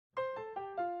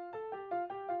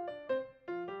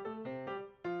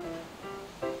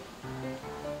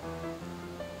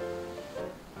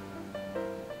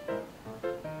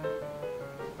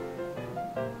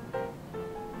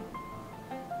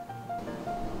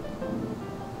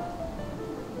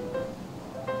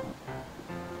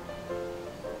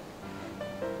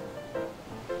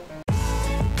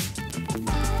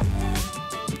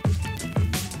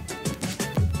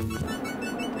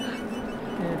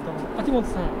秋元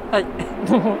さん。はい。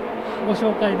のご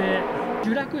紹介で、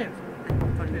寿楽園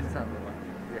鳥ですさんの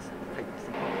です。はい。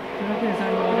寿楽園さ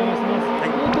んにお邪魔します。はい。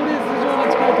オートレース場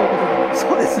が近いということで。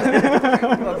そうですね。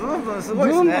今ブンブンすごい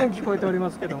ですね。ブンブン聞こえており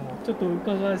ますけども、ちょっと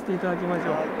伺わせていただきましょう。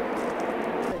よ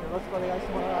ろしくお願いし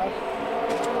ま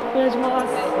す。お願いします。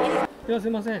ではす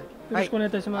いません。よろしくお願い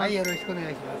いたします。はい、よろしくお願い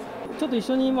します。ちょっと一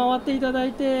緒に回っていただ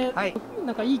いて、はい、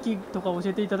なんかいい木とか教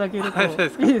えていただけるとい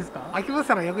いですか。秋元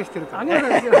さんがよく知ってるから。ありが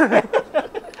とうございます。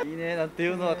いいねなんてい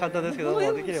うのは簡単ですけども、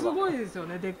できれば。すごいですよ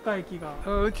ね、でっかい木が。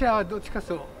うちはどっちか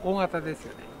というと大型です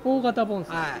よね。大型盆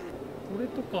栽。はい。これ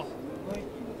とか。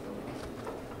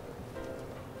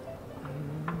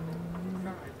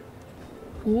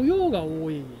御用が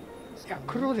多い。いや、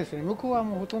黒ですね。向こうは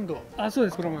もうほとんど。あ、そう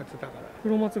です。黒松だから。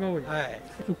黒松が多い。はい。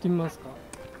行ってみますか。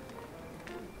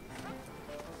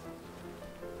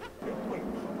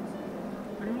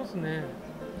ありますね。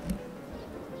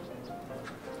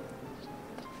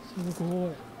すご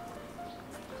い。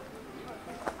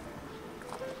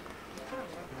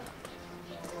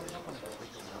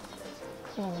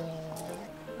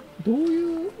どう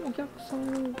いうお客さ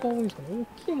んが多いんですかね。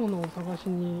大きいものを探し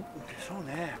に。でしょう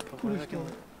ね。来る人って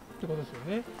ことですよ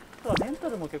ね。レンタ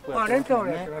ルも結構やってレンタます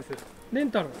よね。ルやってます。レ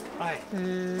ンタル。はい。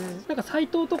なんかサイ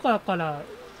トとかから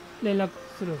連絡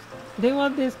するんですか。電話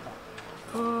ですか。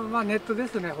まあネットで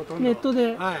すね。ほとんど。ネット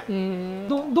で。はい。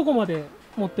どこまで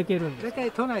持っていけるんですか。大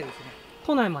体都内ですね。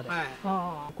都内まで。はい。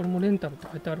ああ、これもレンタルって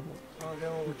書いてあるもん。で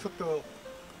もちょっと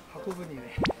運ぶに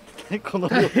ね。この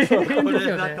これだ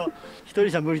と一人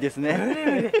じゃ無理ですね。そ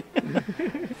の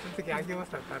時秋元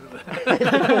さんか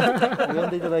ら呼ん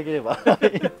でいただければ。す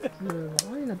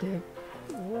ごいなで。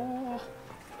おお。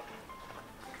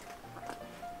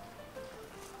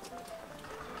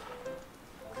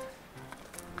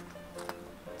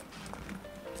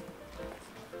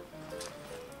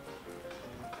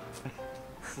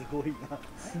すごいな。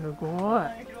すごい。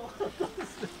あ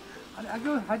れ秋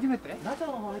元初めて？中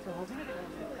の方入ったの初めてかも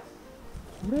しれない。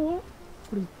これはこ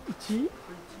れ1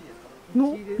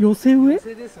の寄せ植え。寄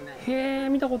せですね。へえ、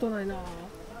見たことないな。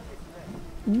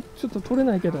ちょっと取れ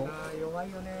ないけど。弱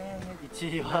いよね。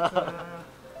1位は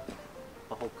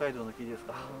北海道の木です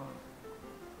か。へ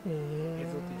え。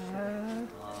す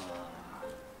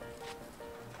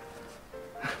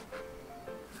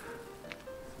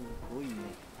ごいね。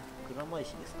鞍馬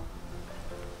石ですか。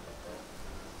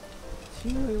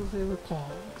石の寄せ植えか。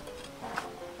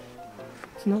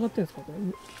繋がってんですかこれ。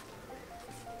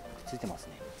ついてます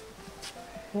ね。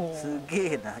おす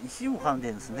げえな、石も噛んで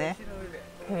るんですね。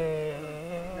へ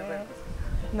え。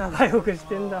仲良くし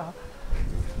てんだ。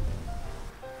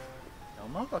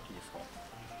山垣ですか。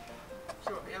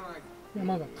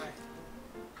山垣。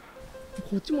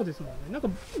こっちもですもんね。なんか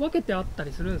分けてあった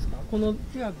りするんですか。この。い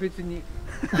や別に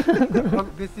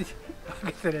別に分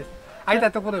けてです。空い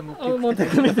たところで持ってい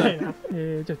くみたいな。じゃあ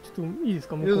ちょっといいです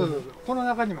か。向こうに。この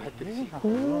中にも入ってるし。こ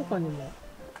の中にも。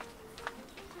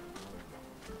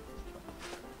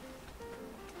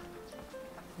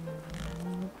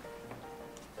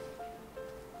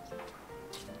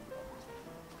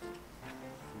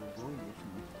すごいです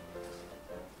ね。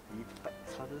いっぱい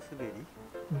サルスベリ。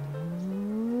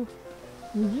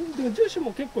でも樹種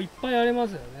も結構いっぱいありま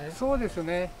すよね。そうです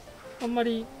ね。あんま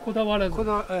りこだわらず。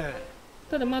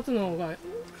ただ松のが。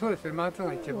そうですね。松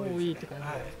が一番多いって感じ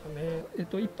ですかね。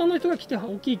一般の人が来て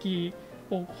大きい木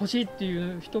を欲しいって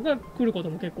いう人が来ること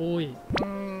も結構多い。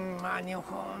まあ日本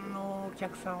のお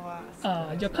客さんは。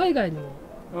じゃあ海外に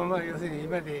も。まあ要するに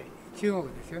今で中国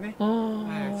ですよね。中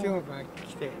国が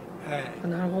来て。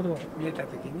なるほど。見えた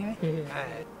時にね。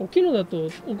大きいのだと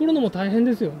送るのも大変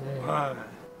ですよね。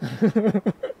ちっ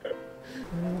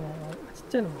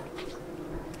ちゃいのも。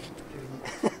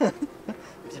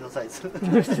うちのサイズ。でも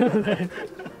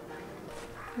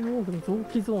臓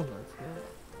器ゾーンなんですね。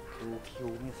臓器多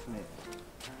めですね。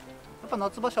やっぱ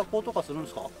夏場遮光とかするんで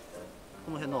すか。こ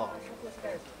の辺のは。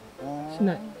し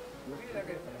ない。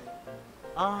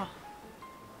ああ。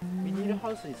ビニールハ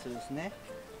ウスにするんですね。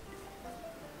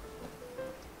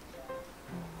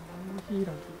ヒイ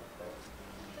ラギ。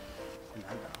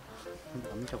なんだ。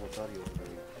見たことあるよ。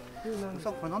さ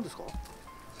んこれ何ですか。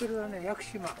それはね、屋久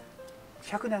島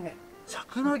尺投げ。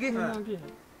尺投げ。屋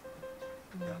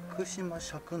久島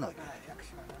尺投げ。へ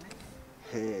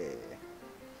え。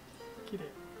綺麗。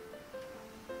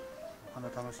お花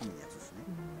楽しみなやつですね。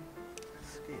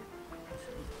すげえ。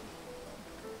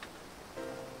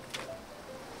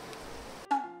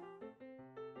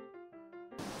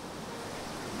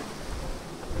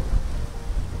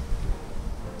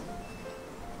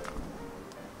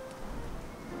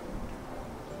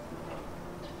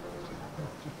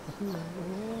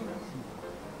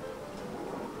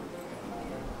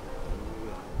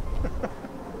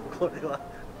これは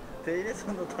手入れす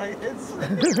るの大変ですね。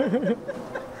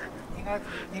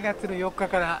2月の4日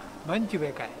から毎日植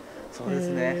え替え。そうです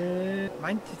ね。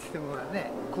毎日って言っても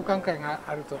ね、交換会が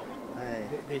あるとは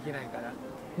い。できないから。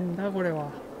変だこれは。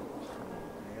こ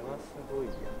れはすごい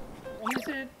や。お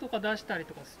店とか出したり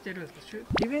とかしてるんです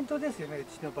か？イベントですよね、う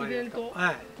ちの場合は。イベント。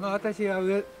はい。まあ私は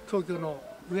東京の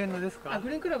上野ですか。グ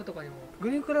リーンクラブとかにも。グ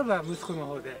リーンクラブは息子の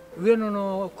方で、上野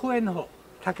の公園の方、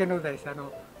竹野台さん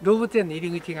の動物園の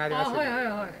入り口がありますよね。はいはい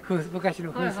はい。昔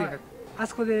の噴水が、はいはい、あ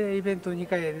そこでイベント2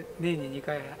回、年に2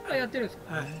回やってるんです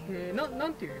か？はい。な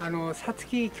んていう？さつ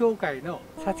き協会の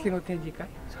さつきの展示会。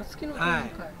さつきの展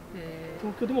示会。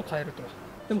東京でも買えると。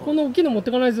でもこんな大きいの持っ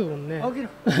てかないですもんね。大きいの。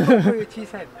こういう小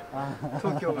さいの。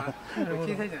東京は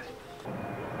小さいじゃない。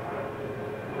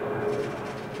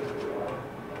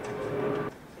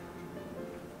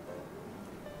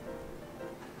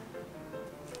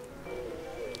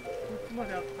ま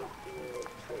であっ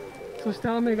た。そして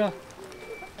雨が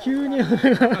急に雨が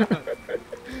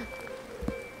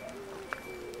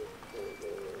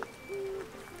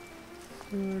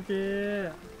すげ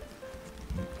え。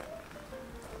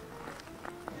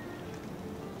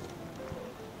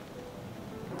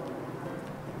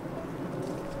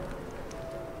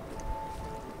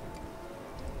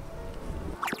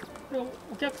これ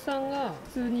お客さんが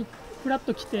普通にフラッ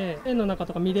と来て園の中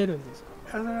とか見れるんですか？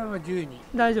それは自由に。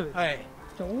大丈夫です。はい。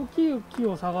じゃあ大きい木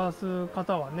を探す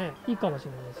方はね、いいかもし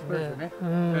れないですね。そうですね。う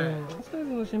ん。サイズ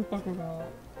の心拍が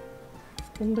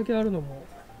こんだけあるのも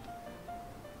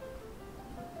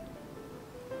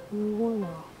すごいな。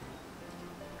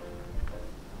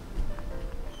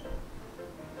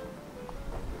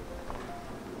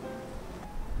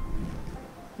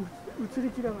映り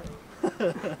きらない。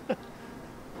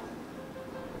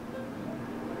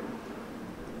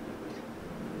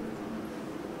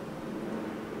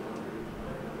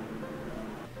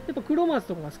やっぱ黒松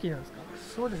とかが好きなんですか？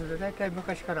そうですね。大体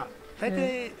昔から大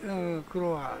体、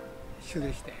黒は主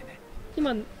でしたよね。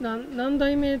今何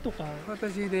代目とか？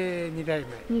私で2代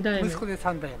目。2代目。息子で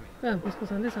3代目。息子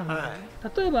さんで3代目。はい、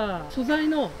例えば素材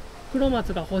の黒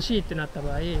松が欲しいってなった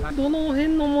場合、どの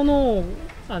辺のものを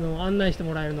案内して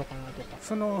もらえるのかなとか。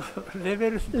そのレ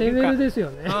ベルっていうか。レベルです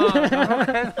よね。例え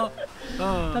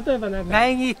ばなんか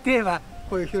苗木って言えば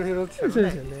こういうヒョロヒョロってしたのね。そう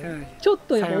ですよね。ちょっ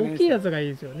とやっぱ大きいやつがい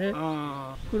いですよね。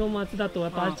黒松だとや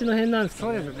っぱあっちの辺なんですか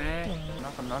ね。そうですね。な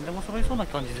んか何でも揃いそうな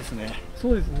感じですね。そ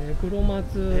うですね。黒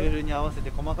松。レベルに合わせて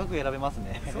細かく選べます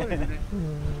ね。そうですね。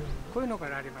こういうのか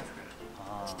らありますか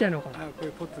ら。ちっちゃいのから。こうい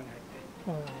うポットに入っ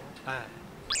て。はい。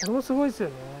これもすごいですよ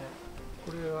ね。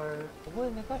これはここ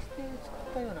で寝かして作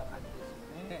ったような感じで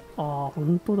すよね。ああ、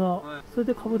本当だ。それ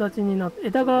で株立ちになって、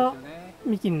枝が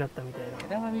幹になったみたいな。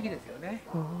枝が幹ですよね。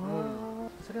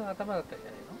それが頭だったんじゃ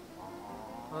ない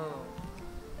の？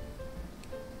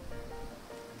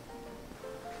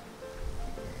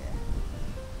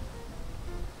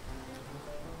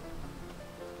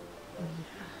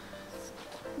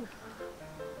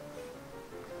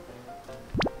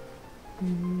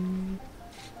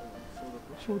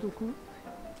消毒？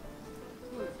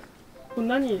これ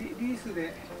何？リース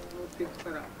で持っていくか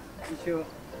ら一応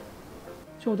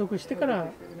消毒してか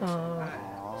ら。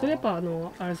それやっぱあれ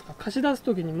ですか、貸し出す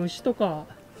ときに虫とか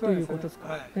ということです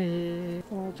か？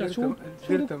じゃあ消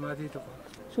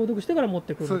毒してから持っ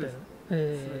てくるみたい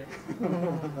な。な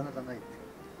かなかない。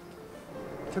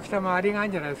時たまアリがある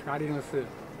んじゃないですか、アリの巣。あ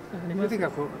りますね。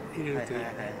こう入れるという。こ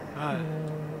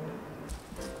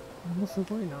れもす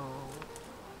ごいな。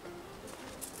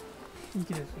いい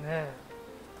木ですね。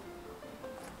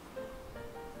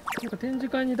なんか展示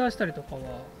会に出したりとかは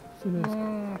するんですか？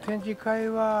展示会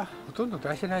はほとんど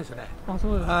出してないですね。あ、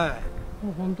そうです。はい。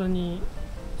もう本当に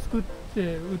作っ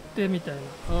て売ってみたいな。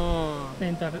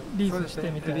レンタルリースし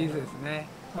てみたいな。リースですね。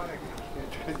だか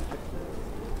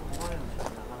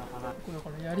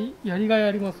らやりがい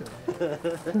ありますよね。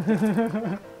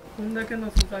こんだけの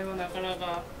素材はなかな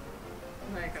か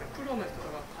ないから、プロの人と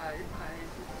か買い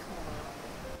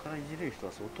からいじれる人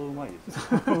は相当うまいです。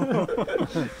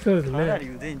そうですね。かなり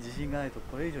腕に自信がないと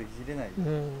これ以上いじれない。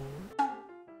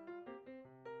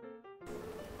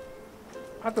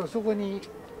あとそこに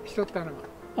しとったのが。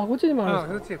あ、こっちにもあ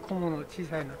るんですか？そっち小物小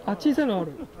さいの。あ、小さいのあ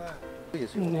る。いいで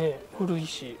すよね、古い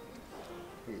し。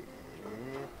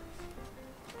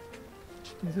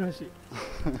珍しい。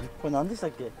これ何でした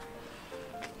っけ？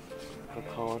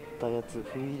変わったやつ、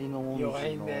斑入りのもみじの。弱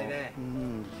いんだよね。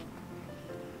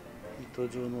糸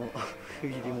状の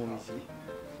斑入りもみじ。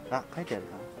あ、書いてある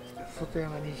な。外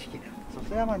山錦だ。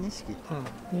外山錦。っ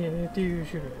ていう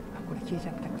種類。これ消えち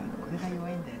ゃったか。これが弱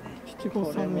いんだよね。七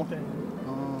五三みたいな。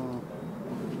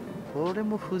これ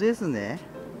も斑ですね。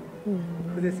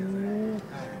句ですよね。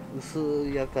薄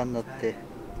やかになって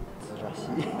ずらし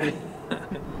い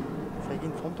最近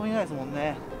本当にいないですもん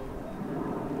ね。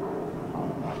あ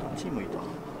っちもいた。す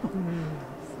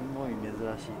ごい珍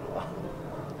しいのがいっ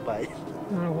ぱい。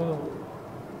なるほど。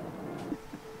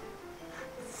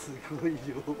すごい量す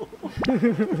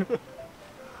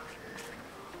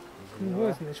ごい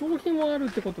ですね。商品もあるっ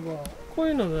てことはこう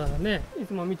いうのならね、い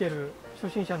つも見てる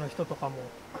初心者の人とかも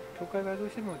都会がどう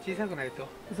しても小さくないと。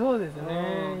そうですね。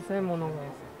小さいものが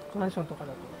マンションとか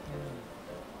だと、こ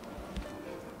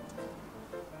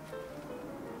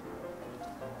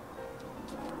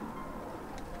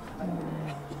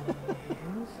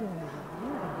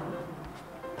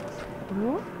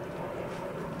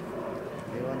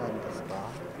れは何ですか？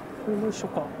これも一緒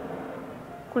か。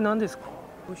これ何ですか？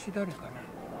青しだれかな。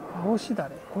青しだ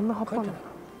れ。こんな葉っぱなの？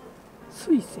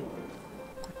水星。こ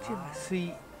っちは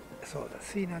水、そうだ、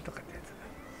水なんとかってやつ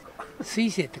だ。水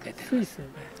星って書いてある。水星。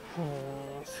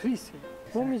水星。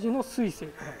もみじの水星っ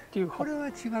ていう葉。これは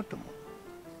違うと思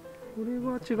う。これ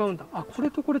は違うんだ。あ、こ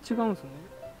れとこれ違うんですね。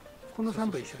この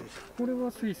3本一緒です。これは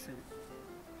水星。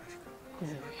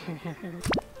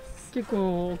結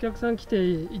構お客さん来て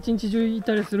一日中い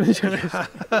たりするんじゃないですか。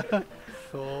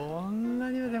そん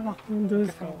なにはでも本当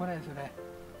ですか。来ないですね。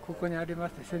ここにありま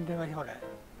して宣伝はほらあ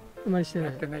まりしてない。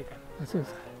やってないから。あ、そうで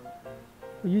すか。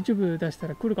YouTube 出した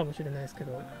ら来るかもしれないですけ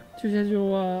ど、駐車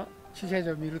場は駐車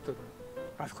場見ると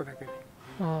あそこだけで。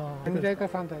ああ、2台か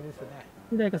3台ですね。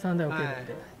2台か3台 OK なん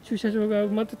で、駐車場が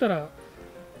埋まってたら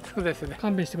そうですね。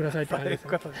勘弁してくださいって感じです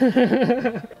ね。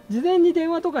事前に電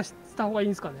話とかした方がいい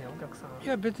んですかね、お客さん。い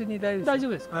や別に大丈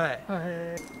夫ですか。はい。こ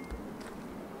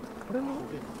れも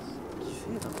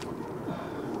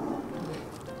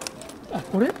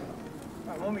これ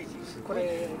もみじ。こ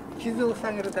れ傷を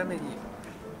下げるために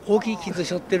大きい傷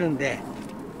背負ってるんで、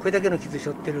これだけの傷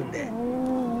背負ってるんで、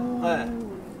はい。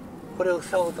これを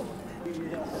塞ごうと思って。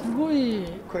すごい。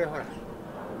これほら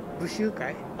武州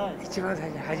会、一番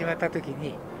最初に始まった時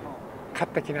に買っ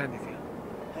た木なんですよ。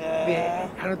で、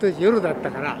あの当時夜だった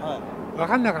から分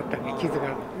かんなかったね、傷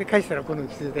が。で返したらこの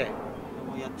傷で、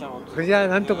それじゃあ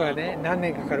なんとかね、何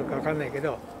年かかるか分かんないけ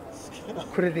ど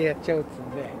これでやっちゃうっつう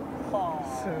んで。す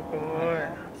ごい。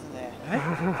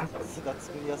さすが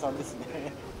作り屋さんですね。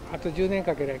あと10年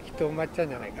かければきっと埋まっちゃうん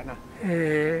じゃないかな。へ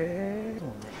え。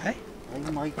はい。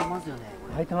巻いてますよね。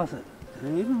巻いてます。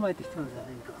随分巻いてきてますよ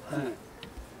ね。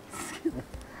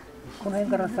この辺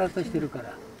からスタートしてるから。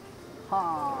は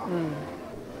あ。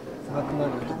砂漠ま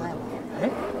で。もったいないもんね。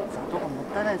砂糖がもっ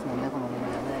たいないですもんね、このものは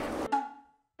ね。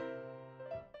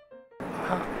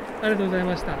ありがとうござい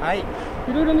ました。はい。い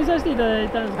ろいろ見させていただい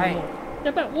たんですけども、はい、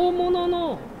やっぱり大物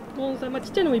の盆栽、ち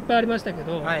っちゃいのもいっぱいありましたけ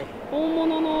ど、はい、大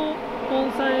物の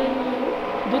盆栽、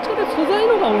どっちかというと素材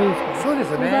のが多いんですかね。そうで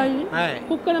すね。素材、はい、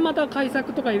ここからまた改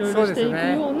作とかいろいろしていく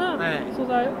ような素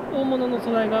材、大物の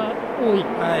素材が多い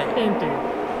園という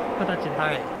形で、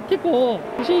結構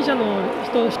不審者の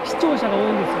人、視聴者が多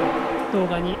いんですよ、動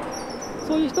画に。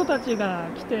そういう人たちが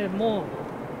来ても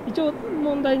一応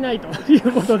問題ないとい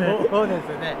うことで、そうです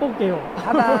ね。OK を。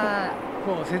ただ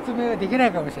こう説明はできな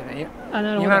いかもしれないよ。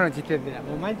今の時点では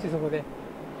もう毎日そこで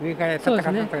上からやったかった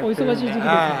かってお忙しい時期ですね。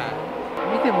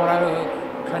見てもらう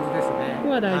感じですね。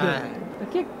今は大丈夫。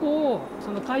結構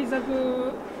その改作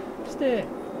して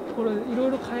これいろ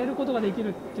いろ変えることができる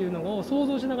っていうのを想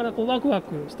像しながらこうワクワ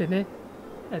クしてね、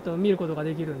見ることが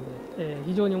できるんで、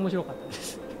非常に面白かったで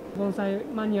す。盆栽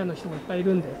マニアの人もいっぱいい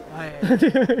るんで、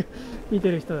見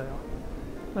てる人だよ。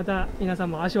また皆さ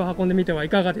んも足を運んでみてはい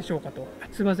かがでしょうかと。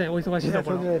すみません、お忙しいと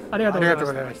ころありがとうご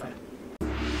ざいました。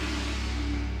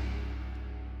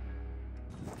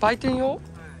売店用、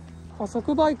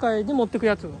即売会に持ってく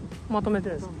やつをまとめて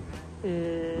るん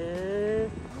で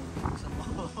す。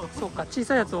そうか、小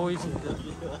さいやつ多いですね。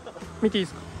見ていい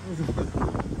ですか。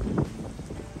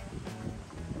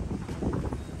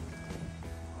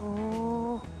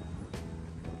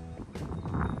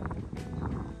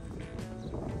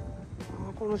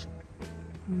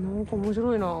なんか面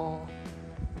白いな。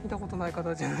見たことない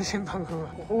形の新番組が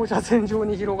放射線状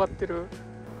に広がってる。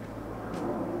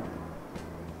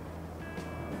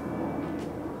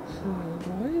す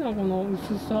ごいな、この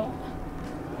薄さ。そ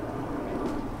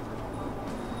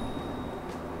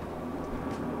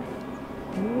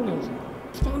うなんですよ。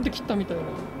スパンって切ったみたいな。皮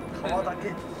だけ。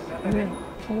ね、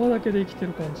皮だけで生きて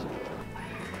る感じ。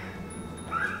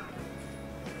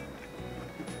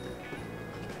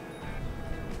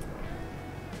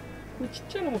ちっ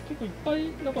ちゃいのも結構いっぱ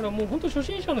いだから、もう本当初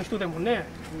心者の人でもね、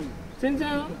全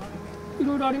然い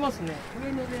ろいろありますね。上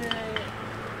野で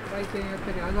売店やっ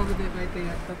たり、麻布で売店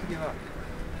やった時は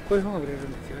こういう方が売れる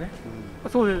んですよね。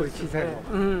そうです。こういう小さい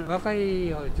方、若い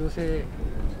女性、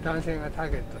男性がター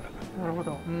ゲットだから。なるほ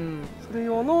ど。それ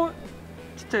用の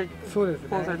ちっちゃいそうですね。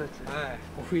盆栽たち。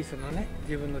オフィスのね、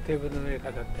自分のテーブルの上飾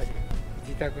ったり、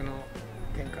自宅の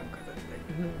玄関飾った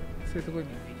り、そういうところに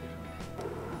できる。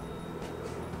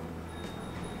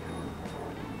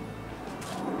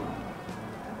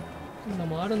こんな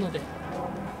もあるので、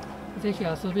ぜひ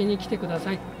遊びに来てくだ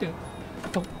さいって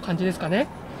感じですかね。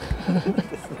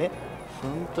ですね。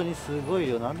本当にすごい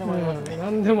よ。何でもありますね。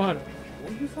何でもある。こ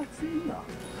ういう作戦いいな。なる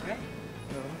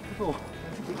ほど。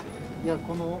いや、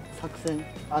この作戦、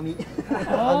網状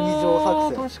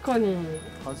作戦。確かに。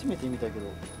初めて見たけど。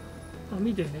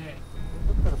網でね。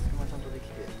だったら隙間ちゃんとでき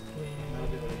て、並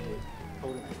べられて倒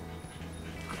れな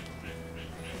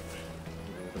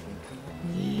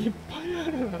い。いっぱいあ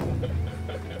るな。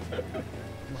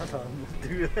まだ持って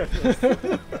るぐらいあります。